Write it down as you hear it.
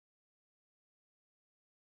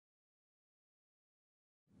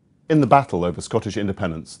In the battle over Scottish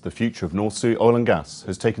independence, the future of North Sea oil and gas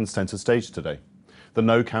has taken centre stage today. The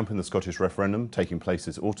No camp in the Scottish referendum, taking place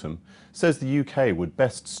this autumn, says the UK would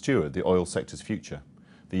best steward the oil sector's future.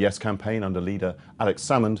 The Yes campaign under leader Alex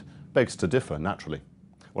Salmond begs to differ, naturally.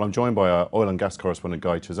 Well, I'm joined by our oil and gas correspondent,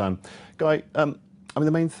 Guy Chazan. Guy, the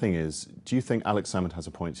main thing is, do you think Alex Salmond has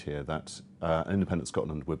a point here that an independent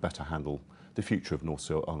Scotland would better handle the future of North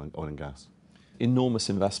Sea oil and gas? Enormous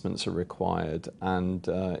investments are required and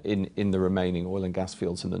in the remaining oil and gas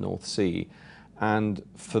fields in the North Sea. And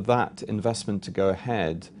for that investment to go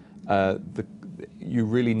ahead, you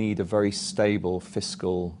really need a very stable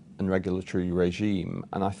fiscal and regulatory regime.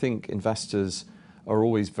 And I think investors are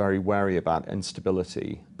always very wary about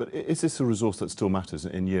instability. But is this a resource that still matters?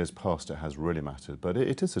 In years past it has really mattered, but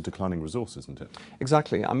it is a declining resource, isn't it?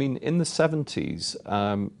 Exactly. I mean, in the 70s,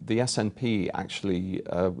 the SNP actually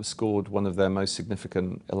scored one of their most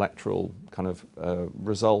significant electoral kind of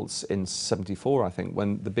results in 74, I think,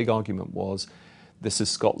 when the big argument was, this is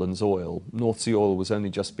Scotland's oil. North Sea oil was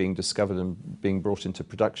only just being discovered and being brought into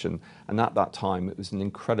production, and at that time it was an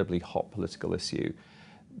incredibly hot political issue.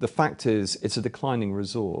 The fact is, it's a declining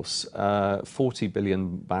resource. 40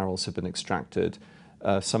 billion barrels have been extracted.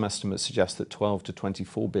 Some estimates suggest that 12 to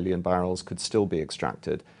 24 billion barrels could still be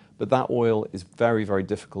extracted. But that oil is very, very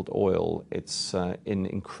difficult oil. It's in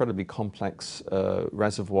incredibly complex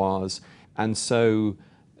reservoirs. And so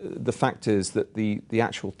the fact is that the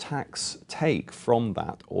actual tax take from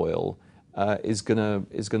that oil is going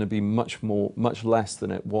to be much less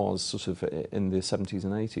than it was sort of in the 70s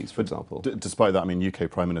and 80s, for example. Despite that, I mean, UK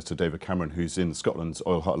Prime Minister David Cameron, who's in Scotland's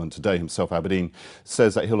oil heartland today, himself Aberdeen,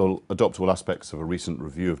 says that he'll adopt all aspects of a recent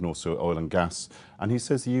review of North Sea oil and gas, and he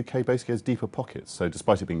says the UK basically has deeper pockets. So,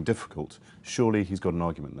 despite it being difficult, surely he's got an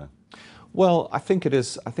argument there. Well, I think it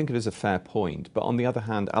is a fair point, but on the other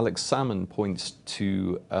hand, Alex Salmond points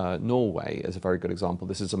to Norway as a very good example.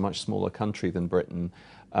 This is a much smaller country than Britain,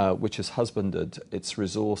 which has husbanded its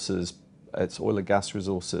resources, its oil and gas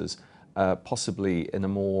resources, possibly in a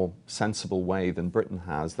more sensible way than Britain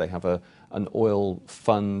has. They have an oil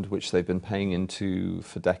fund which they've been paying into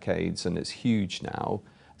for decades, and it's huge now.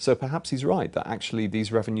 So perhaps he's right that actually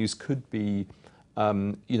these revenues could be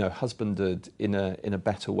husbanded in a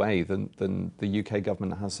better way than the UK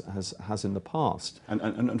government has in the past.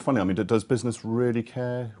 And finally, I mean, does business really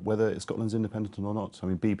care whether Scotland's independent or not? I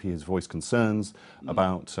mean, BP has voiced concerns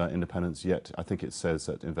about independence, yet I think it says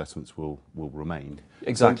that investments will remain.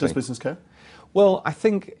 Exactly. So does business care? Well, I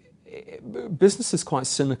think business is quite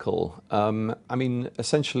cynical. I mean,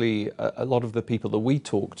 essentially, a lot of the people that we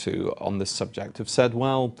talk to on this subject have said,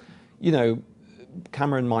 well, you know,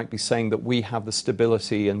 Cameron might be saying that we have the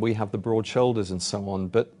stability and we have the broad shoulders and so on,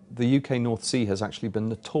 but the UK North Sea has actually been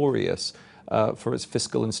notorious for its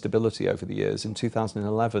fiscal instability over the years. In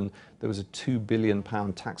 2011, there was a £2 billion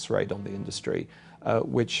tax raid on the industry,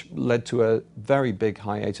 which led to a very big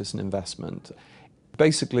hiatus in investment.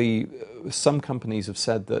 Basically, some companies have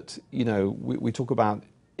said that, you know, we talk about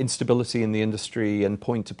instability in the industry and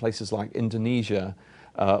point to places like Indonesia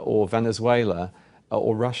or Venezuela,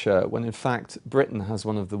 or Russia, when in fact Britain has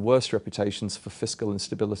one of the worst reputations for fiscal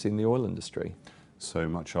instability in the oil industry. So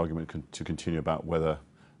much argument to continue about whether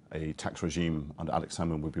a tax regime under Alex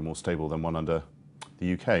Salmond would be more stable than one under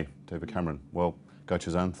the UK, David Cameron. Well, Guy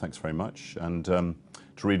Chazan, thanks very much. And to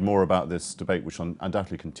read more about this debate, which will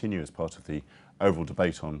undoubtedly continue as part of the overall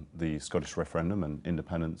debate on the Scottish referendum and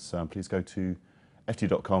independence, please go to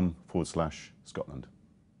ft.com/Scotland.